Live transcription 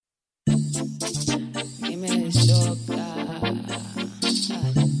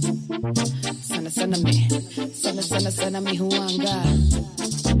sana mi huanga.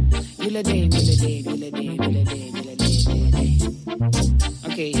 Yule day.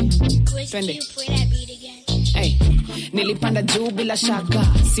 Okay, twende. Hey, nilipanda juu bila shaka.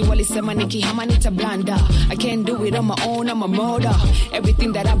 Si walisema nikihama nitablanda. I can't do it on my own, I'm a murder.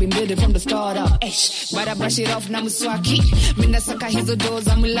 Everything that I've been building from the start up. But I brush it off na muswaki. Mina saka hizo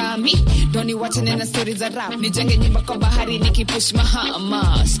doza mulami. Doni watching in the stories za rap. Nijenge nyumba kwa bahari nikipush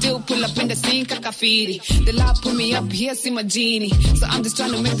mahama. Still pull up in the scene kakafiri. The lab put me up here, see my genie. So I'm just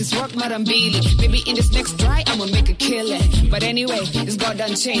trying to make this work marambili. Maybe in this next try I'ma make a killing. But anyway, it's God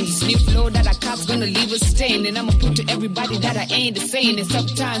done changed. This new flow that I cop's gonna leave a stain. And I'ma prove to everybody that I ain't the same. And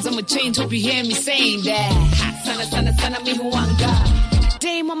sometimes I'ma change, hope you hear me saying that. Sana mi huanga.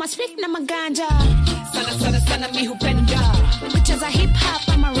 Day mama speak na maganja. Sana mi hupenda. Kucheza hip hop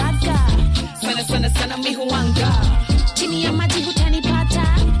ama raga. Sana mi huanga. Chini ya maji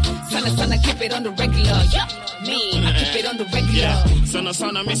hutanipata. Sana keep it on the regular. Yeah, me, I keep it on the regular.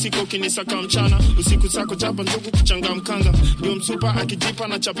 Sana mi siko kinisaka mchana. Usiku sako chapa ndugu kuchanga mkanga. Ndio msupa akijipa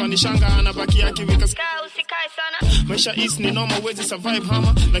na chapa ni shanga. Anabaki yaki wika usikae sana. Maisha is ni noma wezi survive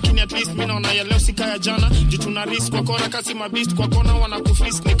hama. Lakini at least mina ona ya leo sikaya jana. Jituna risk kwa kona kasi mabist. Kwa kona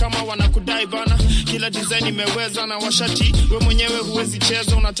wanakufrisk ni kama wanakudai bana. Kila design imeweza na washati. We mwenyewe huwezi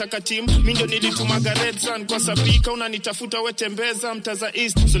cheza unataka team. Mindio nilitumaga red sun kwa sapika. Unanitafuta we tembeza mtaza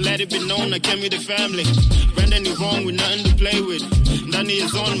east. So let it be known I came with the family. Brandon is wrong with nothing to play with. Ndani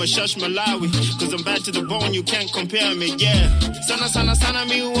is on mashash Malawi. Cause I'm bad to the bone you can't compare me, yeah. Sana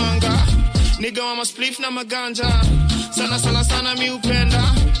mi uanga. Nigga on my spliff na maganja. Sana mi upenda.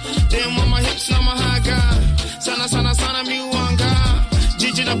 Damn on my hips na mahaga. Sana mi uanga.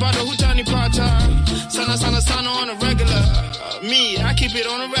 Jiji na bado hutanipata. Sana on a regular. Me, I keep it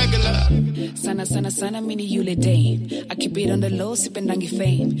on a regular. Sana mini yule dame. I keep it on the low, sipendangi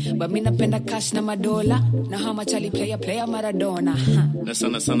fame. But mina penda cash na madola. Na how much ali player Maradona. Na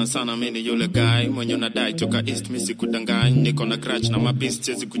sana mini yule guy. Mwenye unadai toka east misi kudangany. Niko na crutch na mabist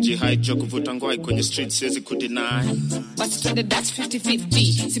sezi kujihide. Joku vuta ngwai kwenye street sezi kudeny. Basi twende that's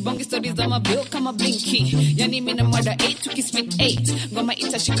 50-50. Sibongi stories za mabill kama blinky. Yani mina mada 8 tukispit 8. Ngoma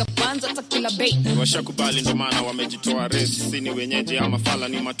itashika panza takula bait. Washakubali ndo maana wamejitoa race. Sini wenyeji ama fala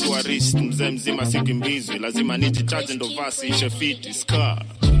ni matourist. Mzee mzima sikimbizi. Lazima nijitaje ndo vasi ishe fiti scar.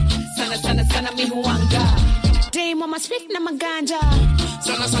 Sana mi huanga. Day mama speak na maganja.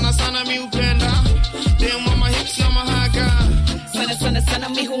 Sana mi upenda. Day mama hips na mahaga. Sana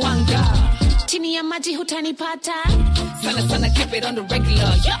mi huanga. Chini ya maji hutanipata. Sana keep it on the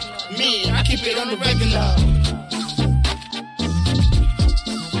regular. Yeah, me, I keep it on the regular.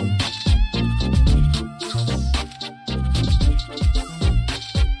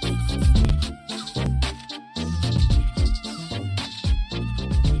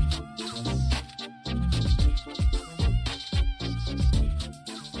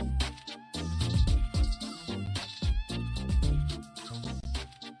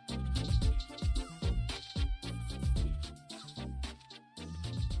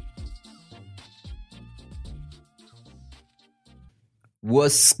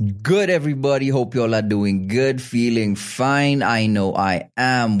 What's good, everybody? Hope y'all are doing good, feeling fine. I know I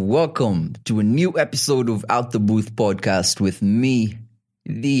am. Welcome to a new episode of Out the Booth podcast with me,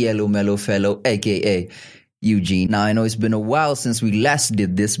 the Yellow Mellow Fellow, aka Eugene. Now, I know it's been a while since we last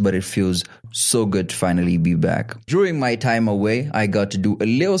did this, but it feels so good to finally be back. During my time away, I got to do a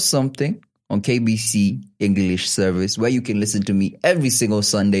little something on KBC English service where you can listen to me every single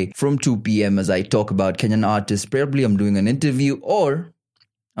Sunday from 2 p.m. as I talk about Kenyan artists. Probably I'm doing an interview or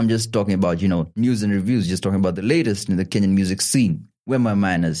I'm just talking about, news and reviews, just talking about the latest in the Kenyan music scene. Where my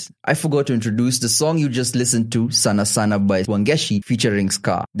manners? I forgot to introduce the song you just listened to, Sana Sana by Wangeshi featuring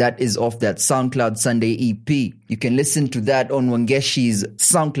Ska. That is off that SoundCloud Sunday EP. You can listen to that on Wangeshi's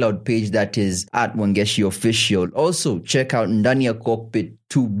SoundCloud page, that is at Wangeshi Official. Also, check out Ndani ya Cockpit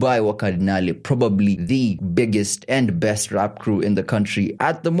 2 by Wakardinali, probably the biggest and best rap crew in the country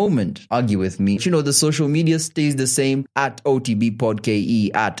at the moment. Argue with me. The social media stays the same at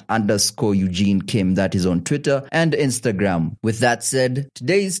OTBpodKe, at _Eugene Kim. That is on Twitter and Instagram. With that said,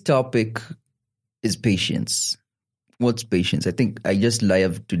 today's topic is patience. What's patience? I think I just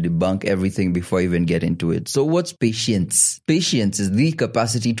have to debunk everything before I even get into it. So what's patience? Patience is the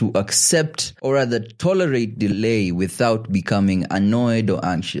capacity to accept or rather tolerate delay without becoming annoyed or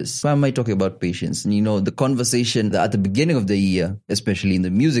anxious. Why am I talking about patience? The conversation that at the beginning of the year, especially in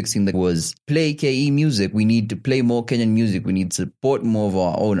the music scene, that was play KE music. We need to play more Kenyan music. We need to support more of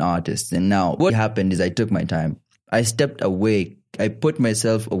our own artists. And now what happened is I took my time. I stepped away. I put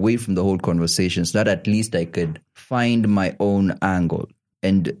myself away from the whole conversation so that at least I could find my own angle.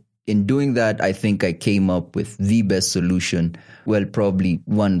 And in doing that, I think I came up with the best solution. Well, probably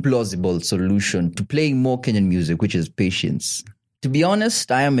one plausible solution to playing more Kenyan music, which is patience. To be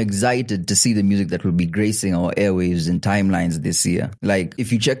honest, I am excited to see the music that will be gracing our airwaves and timelines this year. Like,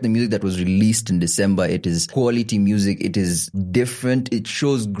 if you check the music that was released in December, it is quality music. It is different. It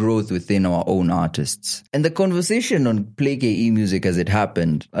shows growth within our own artists. And the conversation on Play KE music as it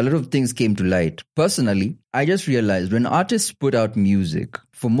happened, a lot of things came to light. Personally, I just realized when artists put out music,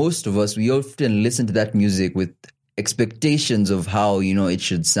 for most of us, we often listen to that music with expectations of how, it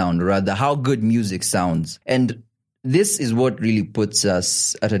should sound, or rather how good music sounds. And this is what really puts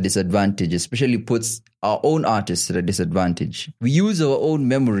us at a disadvantage, especially puts our own artists at a disadvantage. We use our own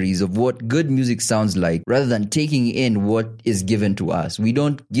memories of what good music sounds like rather than taking in what is given to us. We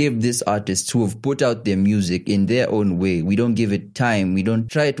don't give these artists who have put out their music in their own way. We don't give it time. We don't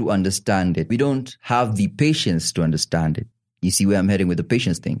try to understand it. We don't have the patience to understand it. You see where I'm heading with the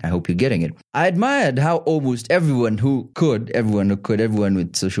patience thing. I hope you're getting it. I admired how almost everyone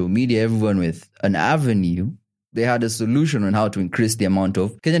with social media, everyone with an avenue, they had a solution on how to increase the amount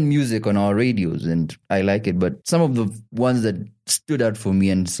of Kenyan music on our radios, and I like it. But some of the ones that stood out for me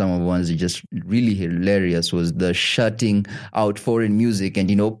and some of the ones that just really hilarious was the shutting out foreign music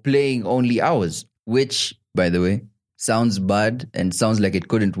and, playing only ours, which, by the way, sounds bad and sounds like it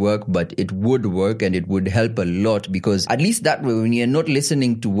couldn't work, but it would work and it would help a lot, because at least that way, when you're not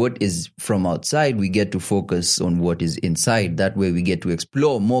listening to what is from outside, we get to focus on what is inside. That way we get to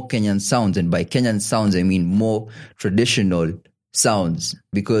explore more Kenyan sounds. And by Kenyan sounds, I mean more traditional sounds,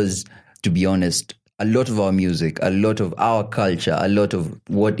 because to be honest, a lot of our music, a lot of our culture, a lot of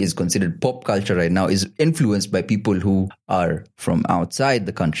what is considered pop culture right now is influenced by people who are from outside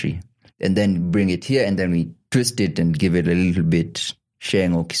the country, and then bring it here and then we twist it and give it a little bit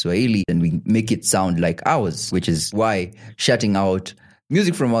Shengo Kiswahili, and we make it sound like ours, which is why shutting out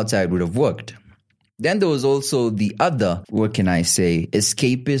music from outside would have worked. Then there was also the other,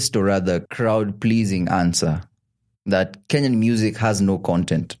 escapist or rather crowd-pleasing answer that Kenyan music has no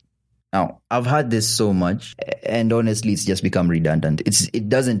content. Now, I've heard this so much, and honestly, it's just become redundant. It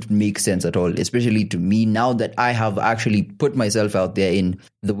doesn't make sense at all, especially to me now that I have actually put myself out there in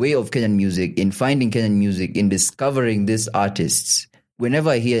the way of Kenyan music, in finding Kenyan music, in discovering these artists.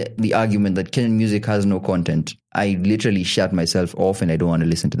 Whenever I hear the argument that Kenyan music has no content, I literally shut myself off and I don't want to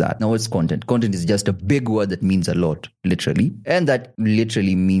listen to that. Now, what's content? Content is just a big word that means a lot, literally. And that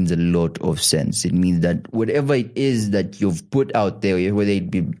literally means a lot of sense. It means that whatever it is that you've put out there, whether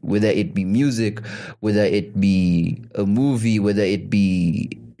it be music, whether it be a movie, whether it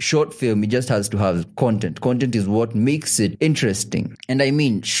be short film, it just has to have content. Content is what makes it interesting. And I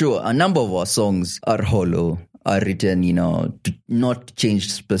mean, sure, a number of our songs are hollow, are written, to not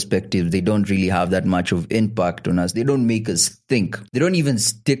change perspectives. They don't really have that much of impact on us. They don't make us think. They don't even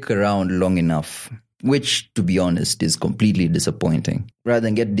stick around long enough, which, to be honest, is completely disappointing. Rather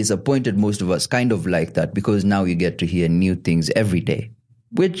than get disappointed, most of us kind of like that, because now you get to hear new things every day,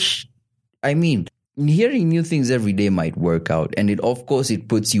 which, I mean, hearing new things every day might work out. And of course, it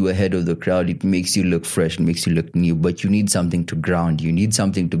puts you ahead of the crowd. It makes you look fresh. It makes you look new. But you need something to ground. You need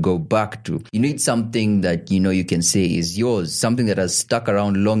something to go back to. You need something that, you can say is yours. Something that has stuck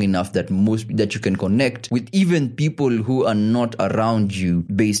around long enough that you can connect with even people who are not around you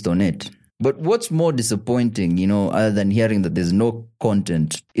based on it. But what's more disappointing, other than hearing that there's no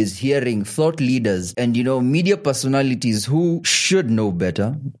content, is hearing thought leaders and, media personalities who should know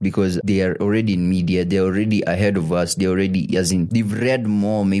better, because they are already in media. They're already ahead of us. They've read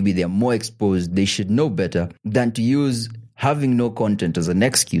more. Maybe they're more exposed. They should know better than to use having no content as an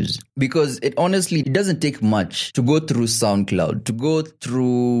excuse. Because it doesn't take much to go through SoundCloud, to go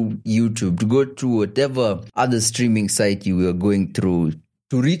through YouTube, to go through whatever other streaming site you are going through,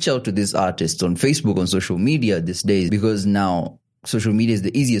 to reach out to these artists on Facebook, on social media these days, because now social media is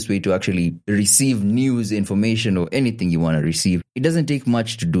the easiest way to actually receive news, information, or anything you want to receive. It doesn't take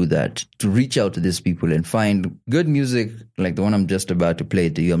much to do that, to reach out to these people and find good music like the one I'm just about to play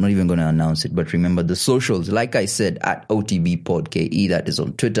to you. I'm not even going to announce it, but remember the socials, like I said, at OTBpodKe, that is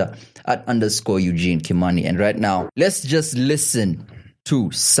on Twitter, at _Eugene Kimani. And right now, let's just listen to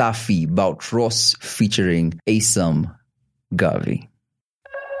Safi Bout Ross featuring Asam Gavi.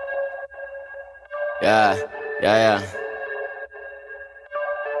 Yeah.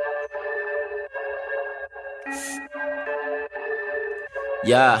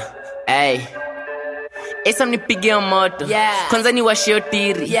 Yeah, ayy. esa mnipigia moto kwanza ni washio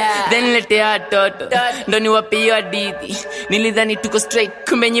tiri then niletea watoto ndo niwape hiyo hadithi nilidhani tuko straight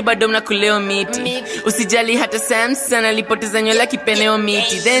kumbe nyi bado mnakuleo miti usijali hata Samson alipoteza nywele kipeneo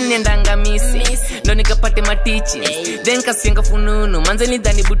miti then niendanga misi ndo nikapate matichi then kasienga fununu manze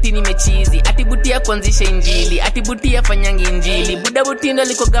nidhani buti nimechizi ati buti ya kuanzisha injili ati buti ya fanyangi injili buda buti ndo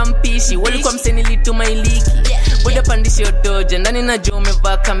alikoga mpishi walikuwa mseni lituma iliki buda pandishe otoja ndani na jo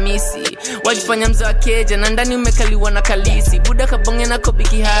umevaa kamisi wajifanya mza wa keja na ndani umekaliwa na kalisi buda kabonge na kobi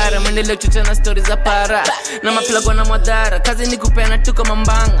kihara mwendeleo chucha na stories za para na maplagwa na mwadhara kazi ni kupeana tuko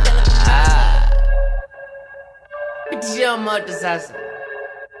mambanga pitishia moto sasa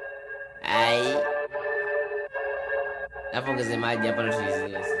ai nafongeze maji hapa na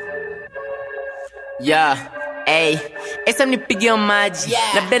tulizi Hey, esa mnipigia maji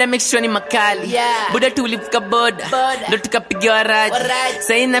na better make sure ni makali buda tulifika boda ndo tukapigia waraji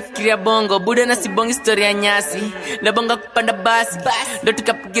sai nafikiria bongo buda na sibongi story ya nyasi na bonga kupanda basi ndo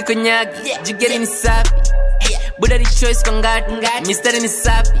tukapigia konyagi jigeri ni safi buda ni choice kwa ngati mistari ni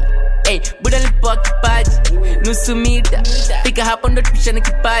safi buda nilipoa kipaji nusu mita fika hapo ndo tupishane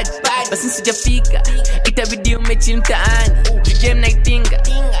kipaji basi sijafika itabidi umechill mtaani game naitinga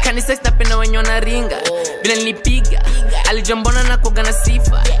kanisa napenda wenye wanaringa bila nilipiga alijombona na kuoga na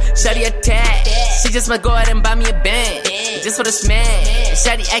sifa shari attack she just might go out and buy me a band just for the smash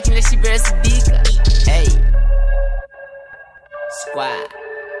shari acting like she very sidika squad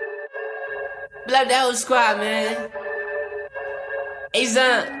blow that whole squad man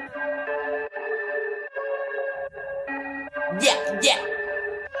Azan Yeah.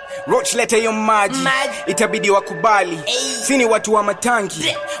 Roach leta hiyo maji itabidi wakubali sini watu wa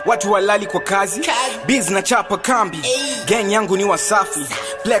matangi watu walali kwa kazi biz na chapa kambi gang yangu ni wasafi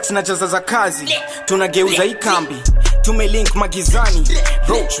flex na jaza za kazi tunageuza hii kambi tumelink magizani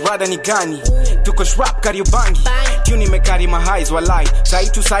Roach rada ni gani tuko shrap kariubangi tuni mekari mahighs walai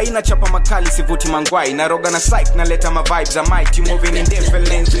sai na chapa makali sivuti mangwai na roga na psych na leta ma vibes za mic you moving in different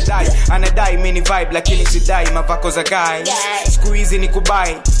lanes with I anadai mini vibe lakini sidai mavako za guy squeeze ni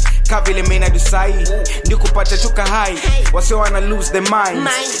kubai kavile mena dusai ndio kupata tuka high wase wana lose their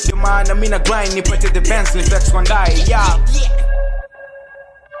minds ndio maana mina grind nipate the bands ni flex one die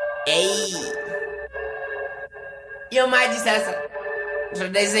yo maji sasa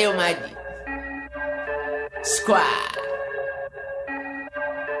tunadaiza yo maji squad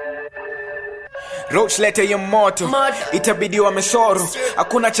Roach leta hiyo moto itabidi wamesoro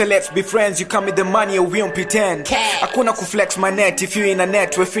hakuna cha let's be friends you come with the money or we don't pretend hakuna kuflex my net if you in a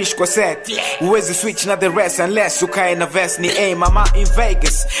net we fish kwa set uwezi switch na the rest unless ukae na vest ni aim mama in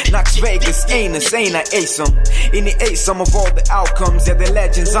Vegas Knox Vegas ain't awesome in the awesome of all the outcomes yeah the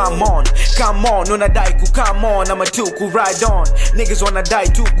legends I'm on come on unadai ku come on I'm a two ku ride on niggas wanna die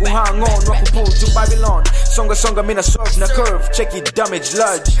too ku hang on waku pull to Babylon songa mina serve na curve check it damage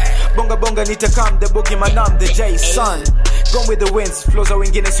lodge bonga nitakam the boogeyman I'm the J-son gone with the winds flows are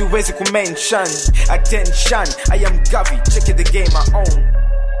wingine siwezi kumention attention I am Gavi check it the game I own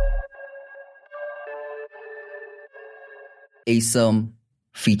Asam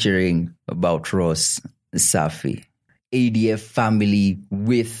featuring About Ross Safi ADF family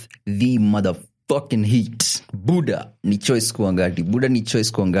with the motherfucking heat Buddha ni choice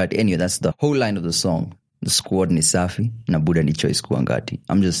kuangati anyway that's the whole line of the song. The squad ni Safi na Buddha ni choice kuangati.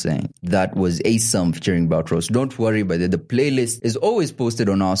 I'm just saying that was Asam featuring About Ross. Don't worry by the playlist is always posted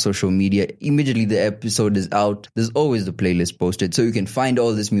on our social media. Immediately the episode is out, there's always the playlist posted, so you can find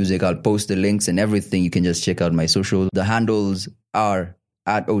all this music. I'll post the links and everything. You can just check out my social. The handles are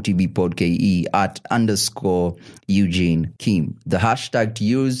at OTBpodKe, at _Eugene Kim. The hashtag to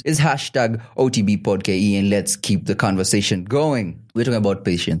use is hashtag OTBpodKe, and let's keep the conversation going. We're talking about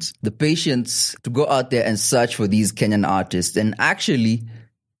patience. The patience to go out there and search for these Kenyan artists and actually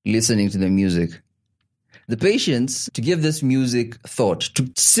listening to the music. The patience to give this music thought, to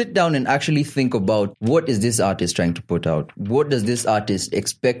sit down and actually think about what is this artist trying to put out? What does this artist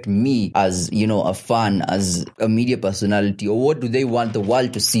expect me as, a fan, as a media personality, or what do they want the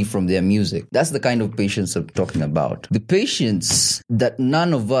world to see from their music? That's the kind of patience I'm talking about. The patience that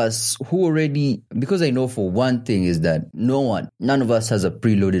none of us who already, because I know for one thing is that none of us has a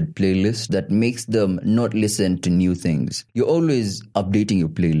preloaded playlist that makes them not listen to new things. You're always updating your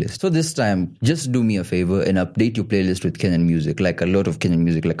playlist. So this time, just do me a favor and update your playlist with Kenyan music, like a lot of Kenyan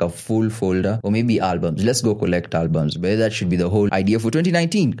music, like a full folder, or maybe albums. Let's go collect albums. But that should be the whole idea for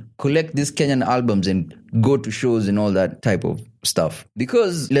 2019. Collect these Kenyan albums and go to shows and all that type of stuff.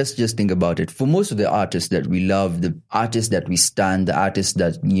 Because let's just think about it. For most of the artists that we love, the artists that we stand, the artists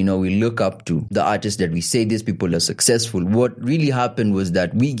that, we look up to, the artists that we say these people are successful, what really happened was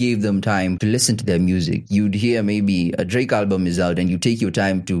that we gave them time to listen to their music. You'd hear maybe a Drake album is out and you take your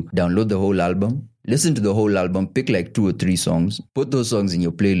time to download the whole album. Listen to the whole album, pick like 2 or 3 songs, put those songs in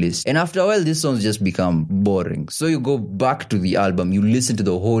your playlist. And after a while, these songs just become boring. So you go back to the album, you listen to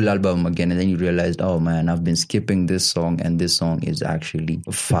the whole album again, and then you realize, oh man, I've been skipping this song and this song is actually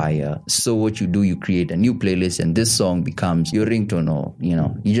fire. So what you do, you create a new playlist and this song becomes your ringtone, or,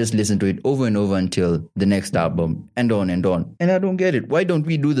 you just listen to it over and over until the next album, and on and on. And I don't get it. Why don't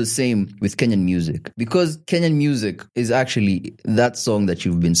we do the same with Kenyan music? Because Kenyan music is actually that song that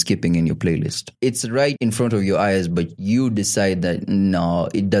you've been skipping in your playlist. It's right in front of your eyes, but you decide that no,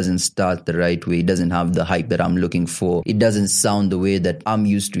 it doesn't start the right way. It doesn't have the hype that I'm looking for. It doesn't sound the way that I'm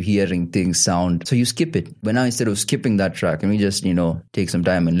used to hearing things sound. So you skip it. But now instead of skipping that track, let me just, take some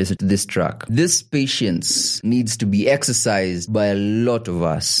time and listen to this track. This patience needs to be exercised by a lot of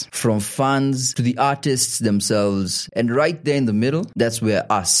us, from fans to the artists themselves. And right there in the middle, that's where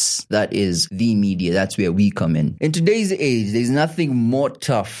us, that is the media, that's where we come in. In today's age, there's nothing more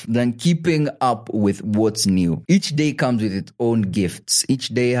tough than keeping up with what's new. Each day comes with its own gifts. Each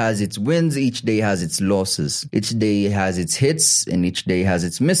day has its wins. Each day has its losses. Each day has its hits, and each day has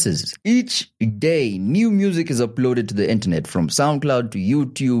its misses. Each day, new music is uploaded to the internet, from SoundCloud to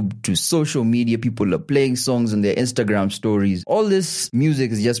YouTube to social media. People are playing songs on their Instagram stories. All this music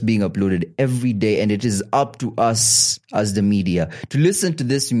is just being uploaded every day, and it is up to us as the media to listen to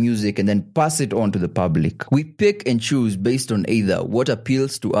this music and then pass it on to the public. We pick and choose based on either what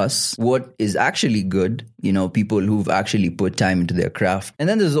appeals to us, what is actually good, people who've actually put time into their craft. And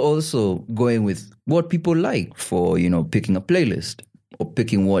then there's also going with what people like for, picking a playlist or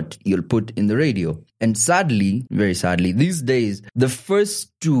picking what you'll put in the radio. And sadly, very sadly, these days, the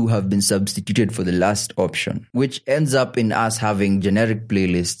first two have been substituted for the last option, which ends up in us having generic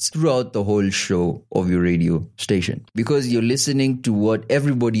playlists throughout the whole show of your radio station. Because you're listening to what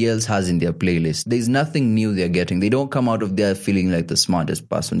everybody else has in their playlist. There's nothing new they're getting. They don't come out of there feeling like the smartest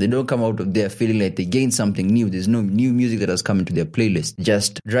person. They don't come out of there feeling like they gained something new. There's no new music that has come into their playlist.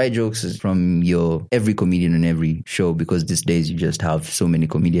 Just dry jokes from every comedian on every show, because these days you just have so many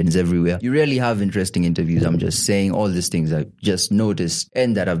comedians everywhere. You rarely have interesting interviews. I'm just saying all these things I've just noticed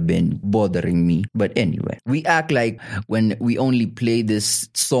and that have been bothering me. But anyway, we act like when we only play these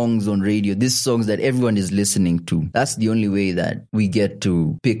songs on radio, these songs that everyone is listening to, that's the only way that we get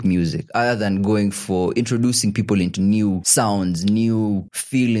to pick music, other than going for introducing people into new sounds, new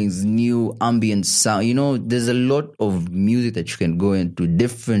feelings, new ambient sound. There's a lot of music that you can go into,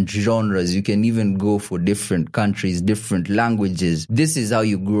 different genres. You can even go for different countries, different languages. This is how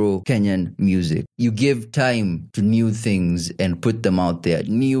you grow Kenyan music. You give time to new things and put them out there,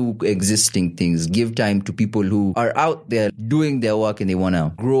 new existing things. Give time to people who are out there doing their work and they want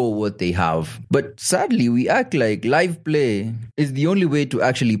to grow what they have. But sadly, we act like live play is the only way to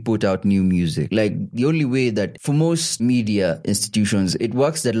actually put out new music. Like the only way that for most media institutions, it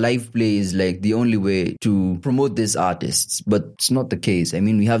works that live play is like the only way to promote these artists. But it's not the case. I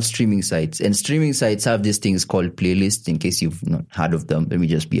mean, we have streaming sites, and streaming sites have these things called playlists. In case you've not heard of them, let me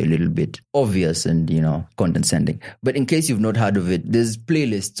just be a little bit obvious and, condescending. But in case you've not heard of it, there's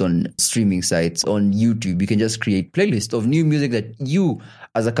playlists on streaming sites, on YouTube. You can just create playlists of new music that you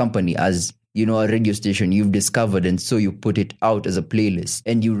as a company, as a radio station, you've discovered, and so you put it out as a playlist,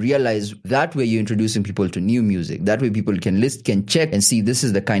 and you realize that way you're introducing people to new music. That way people can check and see, this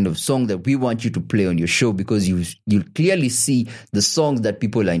is the kind of song that we want you to play on your show, because you'll clearly see the songs that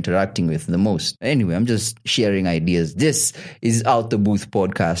people are interacting with the most. Anyway, I'm just sharing ideas. This is Out the Booth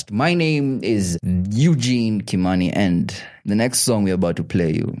podcast. My name is Eugene Kimani, and the next song we're about to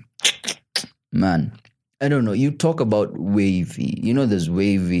play you, man, I don't know. You talk about wavy. There's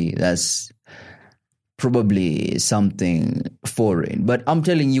wavy. That's probably something foreign. But I'm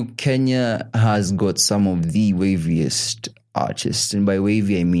telling you, Kenya has got some of the waviest artists. And by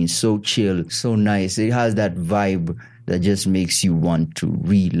wavy, I mean so chill, so nice. It has that vibe that just makes you want to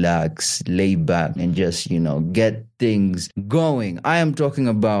relax, lay back, and just, get things going. I am talking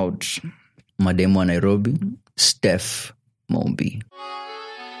about Mademo Nairobi, Steph Mombi.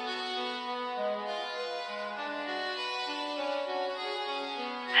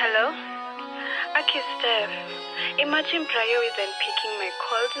 Steph, imagine Prayo isn't picking my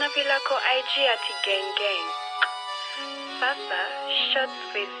calls na vila ko IG ati gang. Sasa, shots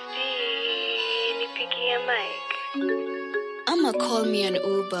festi, nipi kunipigia mic? I'ma call me an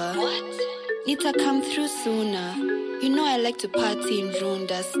Uber. What? Nita come through sooner. You know I like to party in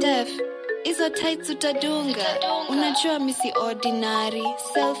Runda. Steph, hizo tights utadunga. Unajua misi ordinary.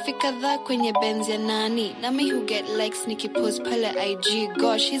 Selfie kadhaa kwenye Benz ya nani. Na mi who get likes nikipost pale IG.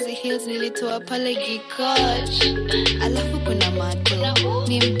 Gosh, hizi heels nilitoa pale Gikosh. Alafu kuna mato.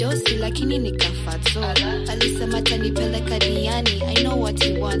 Ni mdosi lakini nikafatso. Alisema tanipeleka diani. I know what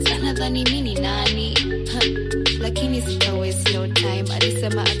he wants. Anadhani nini nani. Lakini sita waste no time.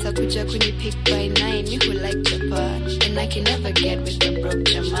 Alisema atakuja kunipick by 9. Me who like Japan. And I can never get with the broke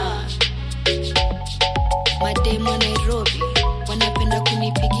jamaa. Mademo Nairobi wanapenda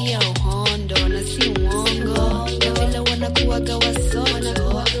kunipigia uhondo na si uongo. Na vile wanakuwaga wasoto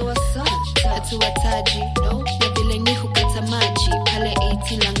hatuwataji na vile ni hukata maji pale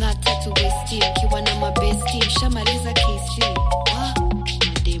 18 Lang'ata tu West kiwa na mabesti shamaliza KC.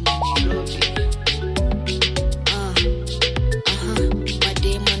 Mademo Nairobi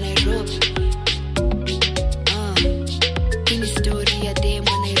Mademo Nairobi hii story ya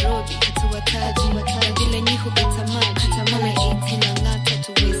demo Nairobi hatuwataji na vile ni hukata maji pale 18 Lang'ata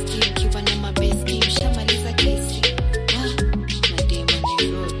tu West kiwa na mabesti shamaliza KC. Mademo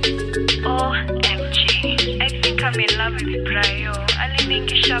Nairobi. OMG, I think I'm in love with Brayo.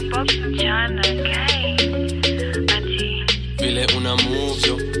 Aliningisha box mchana, guy. Ati vile una move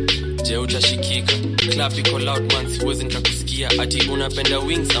yo, je utashikika. Clap iko loud man, siwezi nikakusikia. Ati unapenda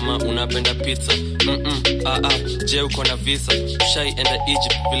wings ama unapenda pizza? Je uko na visa? Ushaienda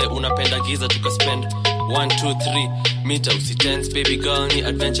Egypt, vile unapenda giza tukaspend 1, 2, 3 mita. Usitense baby girl, ni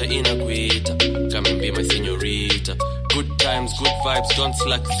adventure inakuita. Come and be my señorita. Good times, good vibes, don't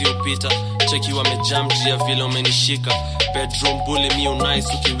slack, zio pita. Check you wamejam jia vile umenishika. Bedroom bully me nice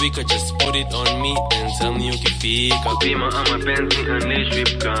ukiwika. Just put it on me and tell me ukifika. Bima ama Benz ni unleash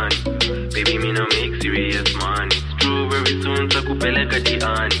whip gun. Baby me na make serious money. It's true very soon takupeleka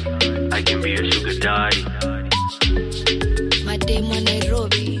diani. I can be your sugar daddy. Mademo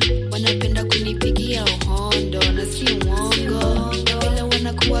Nairobi wanapenda kunipigia uhondo na si uongo. Na vile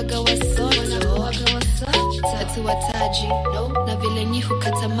wanakuwaga wasoto hatuwataji na vile ni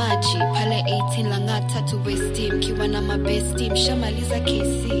hukata maji pale 18 Lang'ata tu West kiwa na mabesti mshamaliza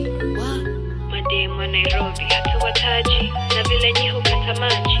KC. Mademo Nairobi hatuwataji na vile ni hukata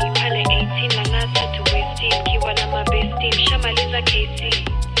maji pale 18 Lang'ata tu West kiwa na mabesti mshamaliza KC.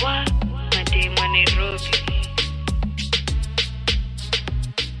 Mademo Nairobi.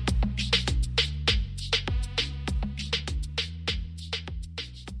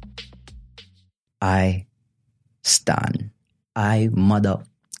 I stan. I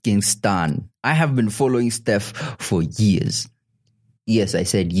motherfucking stan. I have been following Steph for years. Yes, I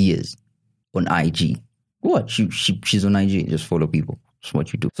said years. On IG. What? She's on IG. Just follow people. That's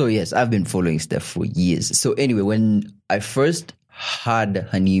what you do. So yes, I've been following Steph for years. So anyway, when I first heard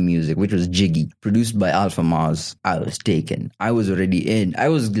her new music, which was Jiggy, produced by Alpha Mars, I was taken. I was already in. I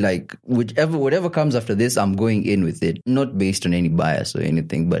was like, whatever comes after this, I'm going in with it. Not based on any bias or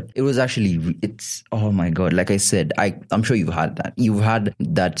anything, but it was actually, oh my God. Like I said, I'm sure you've heard that. You've heard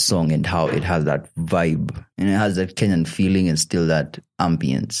that song and how it has that vibe and it has that Kenyan feeling and still that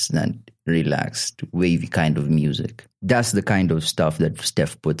ambience, that relaxed, wavy kind of music. That's the kind of stuff that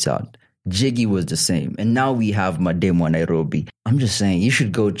Steph puts out. Jiggy was the same. And now we have Mademo Nairobi. I'm just saying, you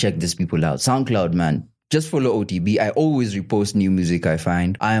should go check these people out. SoundCloud, man. Just follow OTB. I always repost new music I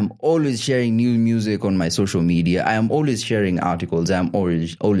find. I am always sharing new music on my social media. I am always sharing articles. I am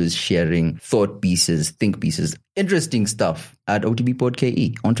always sharing thought pieces, think pieces, interesting stuff at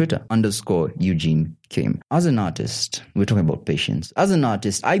OTBpodKe on Twitter, _Eugene Kim. As an artist, we're talking about patience. As an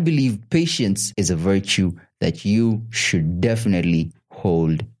artist, I believe patience is a virtue that you should definitely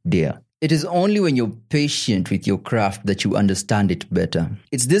hold dear. It is only when you're patient with your craft that you understand it better.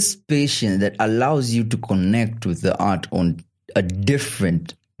 It's this patience that allows you to connect with the art on a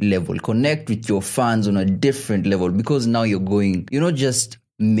different level. Connect with your fans on a different level because now you're not just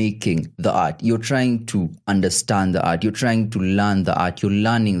making the art. You're trying to understand the art. You're trying to learn the art. You're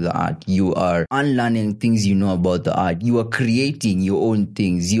learning the art. You are unlearning things you know about the art. You are creating your own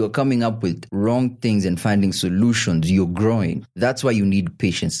things. You are coming up with wrong things and finding solutions. You're growing. That's why you need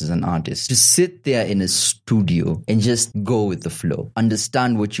patience as an artist. To sit there in a studio and just go with the flow.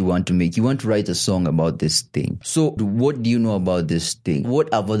 Understand what you want to make. You want to write a song about this thing. So what do you know about this thing?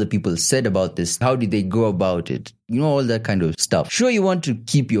 What have other people said about this? How did they go about it? You know, all that kind of stuff. Sure, you want to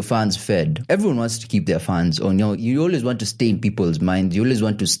keep your fans fed. Everyone wants to keep their fans on. You always want to stay in people's minds. You always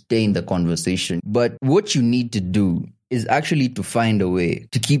want to stay in the conversation. But what you need to do is actually to find a way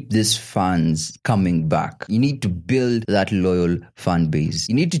to keep these fans coming back. You need to build that loyal fan base.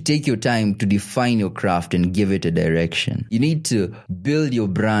 You need to take your time to define your craft and give it a direction. You need to build your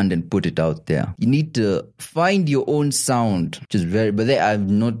brand and put it out there. You need to find your own sound, which is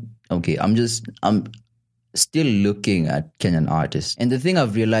I'm still looking at Kenyan artists. And the thing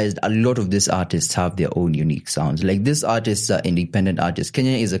I've realized, a lot of these artists have their own unique sounds. Like, these artists are independent artists.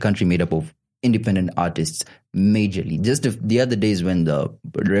 Kenya is a country made up of independent artists majorly. Just the other days when the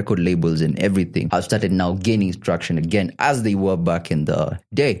record labels and everything have started now gaining traction again, as they were back in the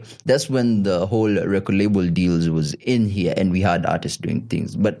day. That's when the whole record label deals was in here and we had artists doing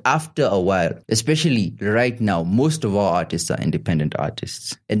things. But after a while, especially right now, most of our artists are independent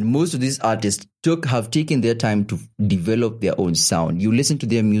artists. And most of these artists have taken their time to develop their own sound. You listen to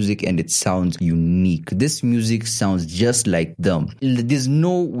their music and it sounds unique. This music sounds just like them. There's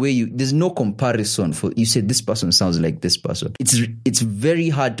no comparison for, you said this person sounds like this person. It's very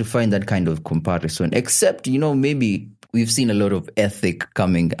hard to find that kind of comparison, except, maybe we've seen a lot of ethic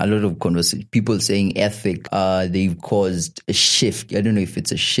coming, a lot of people saying ethic, they've caused a shift. I don't know if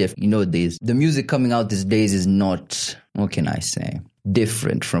it's a shift. The music coming out these days is not, what can I say,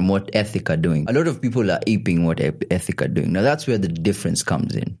 different from what Ethic are doing. A lot of people are aping what Ethic are doing. Now that's where the difference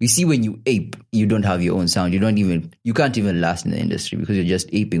comes in. You see, when you ape, you don't have your own sound. You can't even last in the industry because you're just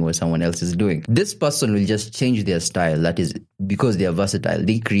aping what someone else is doing. This person will just change their style. That is because they are versatile.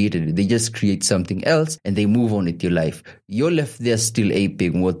 They created it. They just create something else and they move on with your life. You're left there still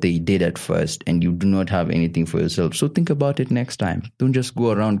aping what they did at first and you do not have anything for yourself. So think about it next time. Don't just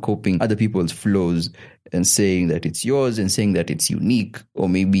go around copying other people's flows and saying that it's yours and saying that it's unique, or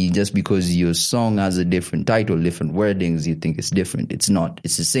maybe just because your song has a different title, different wordings, you think it's different. It's not.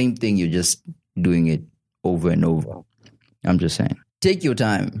 It's the same thing. You're just doing it over and over. I'm just saying. Take your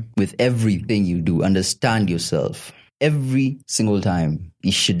time with everything you do. Understand yourself. Every single time,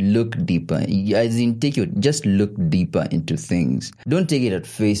 you should look deeper. Just look deeper into things. Don't take it at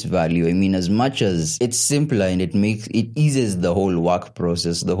face value. I mean, as much as it's simpler and it eases the whole work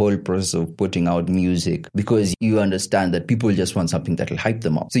process, the whole process of putting out music, because you understand that people just want something that will hype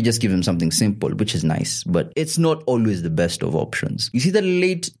them up. So you just give them something simple, which is nice, but it's not always the best of options. You see that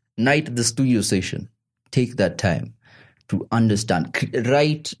late night at the studio session, take that time to understand,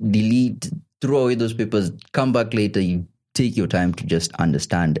 write, delete, throw away those papers, come back later, you take your time to just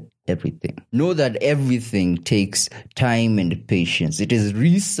understand everything. Know that everything takes time and patience. It is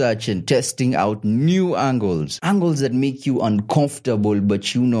research and testing out new angles that make you uncomfortable,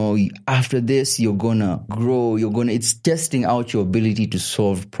 but after this, you're gonna grow. It's testing out your ability to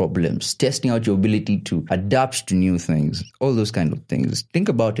solve problems, testing out your ability to adapt to new things, all those kind of things. Think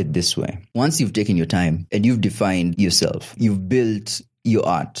about it this way. Once you've taken your time and you've defined yourself, you've built your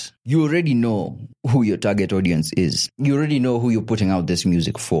art, you already know who your target audience is. You already know who you're putting out this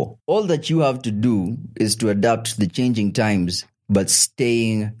music for. All that you have to do is to adapt to the changing times, but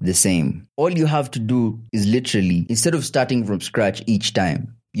staying the same. All you have to do is literally, instead of starting from scratch each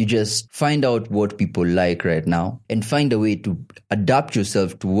time, you just find out what people like right now and find a way to adapt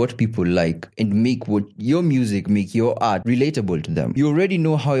yourself to what people like and make your art relatable to them. You already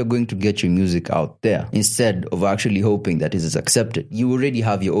know how you're going to get your music out there instead of actually hoping that it is accepted. You already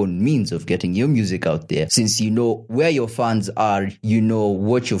have your own means of getting your music out there. Since you know where your fans are, you know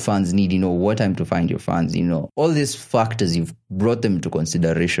what your fans need, you know what time to find your fans, all these factors, you've brought them into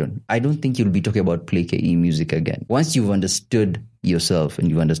consideration. I don't think you'll be talking about Play KE music again. Once you've understood yourself and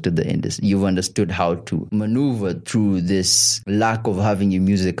you've understood the industry, you've understood how to maneuver through this lack of having your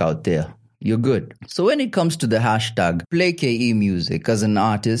music out there, you're good. So when it comes to the hashtag Play KE music, as an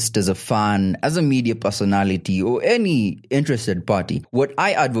artist, as a fan, as a media personality, or any interested party, what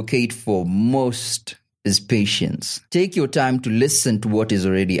I advocate for most is patience. Take your time to listen to what is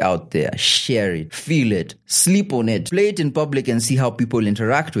already out there. Share it, feel it, sleep on it, play it in public and see how people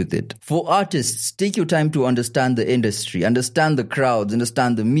interact with it. For artists, take your time to understand the industry, understand the crowds,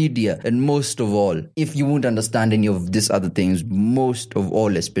 understand the media, and most of all, if you won't understand any of these other things, most of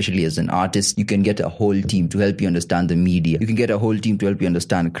all, especially as an artist, you can get a whole team to help you understand the media. You can get a whole team to help you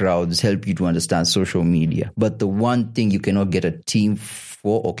understand crowds, help you to understand social media. But the one thing you cannot get a team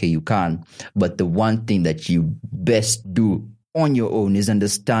for, okay, you can, but the one thing that you best do on your own is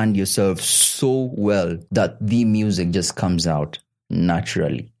understand yourself so well that the music just comes out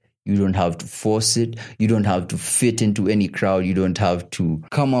naturally. You don't have to force it. You don't have to fit into any crowd. You don't have to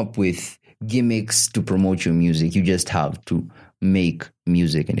come up with gimmicks to promote your music. You just have to make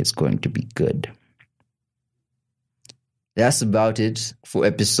music and it's going to be good. that's about it for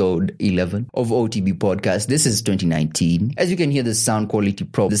episode 11 of OTB Podcast. This is 2019. As you can hear, the sound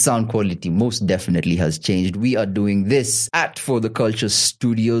quality most definitely has changed. We are doing this at For the Culture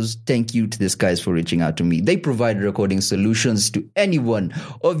Studios. Thank you to these guys for reaching out to me. They provide recording solutions to anyone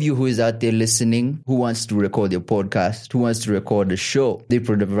of you who is out there listening, who wants to record their podcast, who wants to record a show. They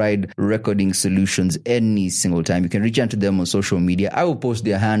provide recording solutions any single time. You can reach out to them on social media. I will post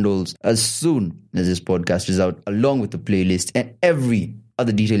their handles as soon as this podcast is out, along with the playlist and every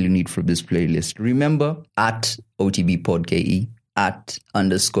other detail you need for this playlist. Remember, at OTBpodKe, at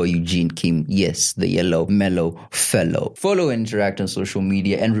 _Eugene Kim. Yes, the yellow mellow fellow. Follow and interact on social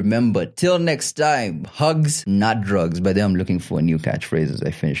media. And remember, till next time, hugs, not drugs. By then, I'm looking for a new catchphrase as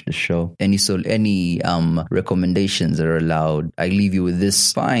I finish the show. Any recommendations are allowed. I leave you with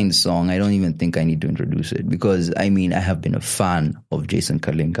this fine song. I don't even think I need to introduce it because, I have been a fan of Jason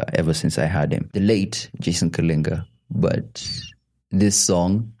Kalinga ever since I had him. The late Jason Kalinga. But this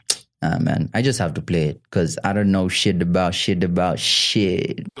song, man, I just have to play it because I don't know shit about shit.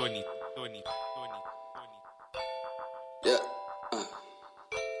 Yeah.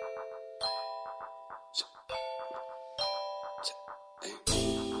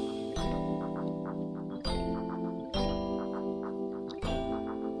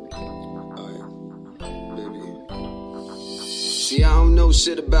 See, I don't know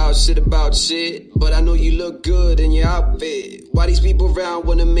shit about shit, but I know you look good in your outfit. Why these people around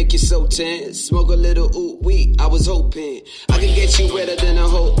wanna make you so tense? Smoke a little weed, I was hoping I could get you wetter than a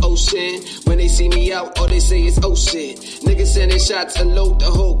whole ocean. When they see me out, all they say is oh shit. Niggas sending shots and load the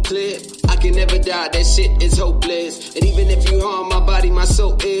whole clip. I can never die, that shit is hopeless. And even if you harm my body, my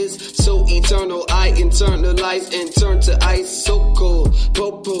soul is so eternal. I internalize and turn to ice, so cold.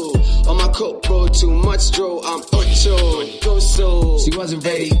 Popo on my coat, bro, too much dro. I'm ocho, go so. She wasn't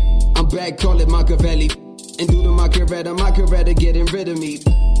ready. I'm back, call it Machiavelli. And due to my Coretta getting rid of me.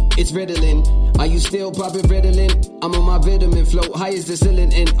 It's Ritalin. Are you still popping Ritalin? I'm on my vitamin flow, high as the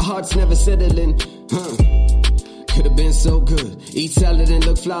ceiling, and hearts never settling. Could've been so good. Eat salad and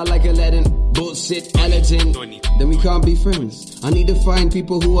look fly like Aladdin. Bullshit, elegant. Then we can't be friends. I need to find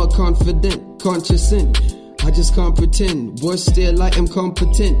people who are confident, conscious in. I just can't pretend. Worse still, I am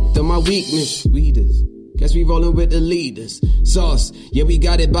competent. Though my weakness, readers. Guess we rollin' with the leaders. Sauce, yeah, we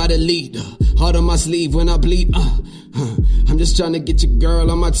got it by the leader. Heart on my sleeve when I bleed. I'm just trying to get your girl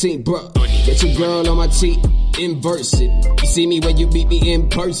on my team, bruh. Get your girl on my team, inverse it. You see me when you beat me in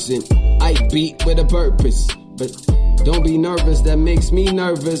person. I beat with a purpose. But don't be nervous, that makes me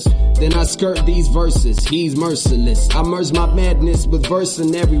nervous. Then I skirt these verses, he's merciless. I merge my madness with verse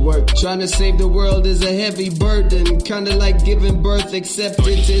in every word. Trying to save the world is a heavy burden. Kinda like giving birth, except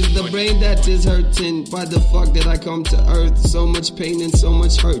it is the brain that is hurting. Why the fuck did I come to earth? So much pain and so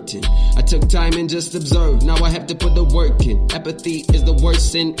much hurting. I took time and just observed, now I have to put the work in. Apathy is the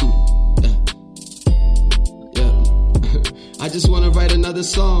worst sin. I just wanna write another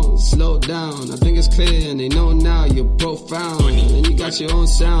song, slow down. I think it's clear and they know now you're profound. And you got your own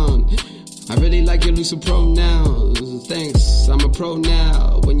sound. I really like your use of pronouns. Thanks, I'm a pro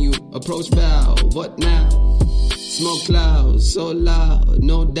now. When you approach bow, what now? Smoke clouds, so loud,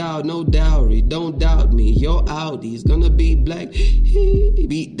 no doubt, no dowry. Don't doubt me, your Audi's gonna be black.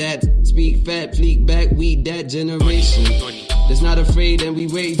 Beat that, speak fat, fleek back, we that generation that's not afraid and we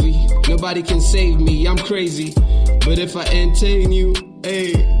wavy. Nobody can save me, I'm crazy. But if I entertain you,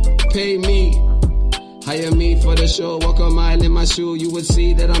 hey, pay me. Hire me for the show, walk a mile in my shoe. You would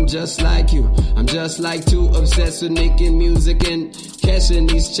see that I'm just like you. I'm just like too obsessed with making music and cashing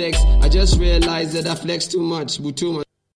these checks. I just realized that I flex too much,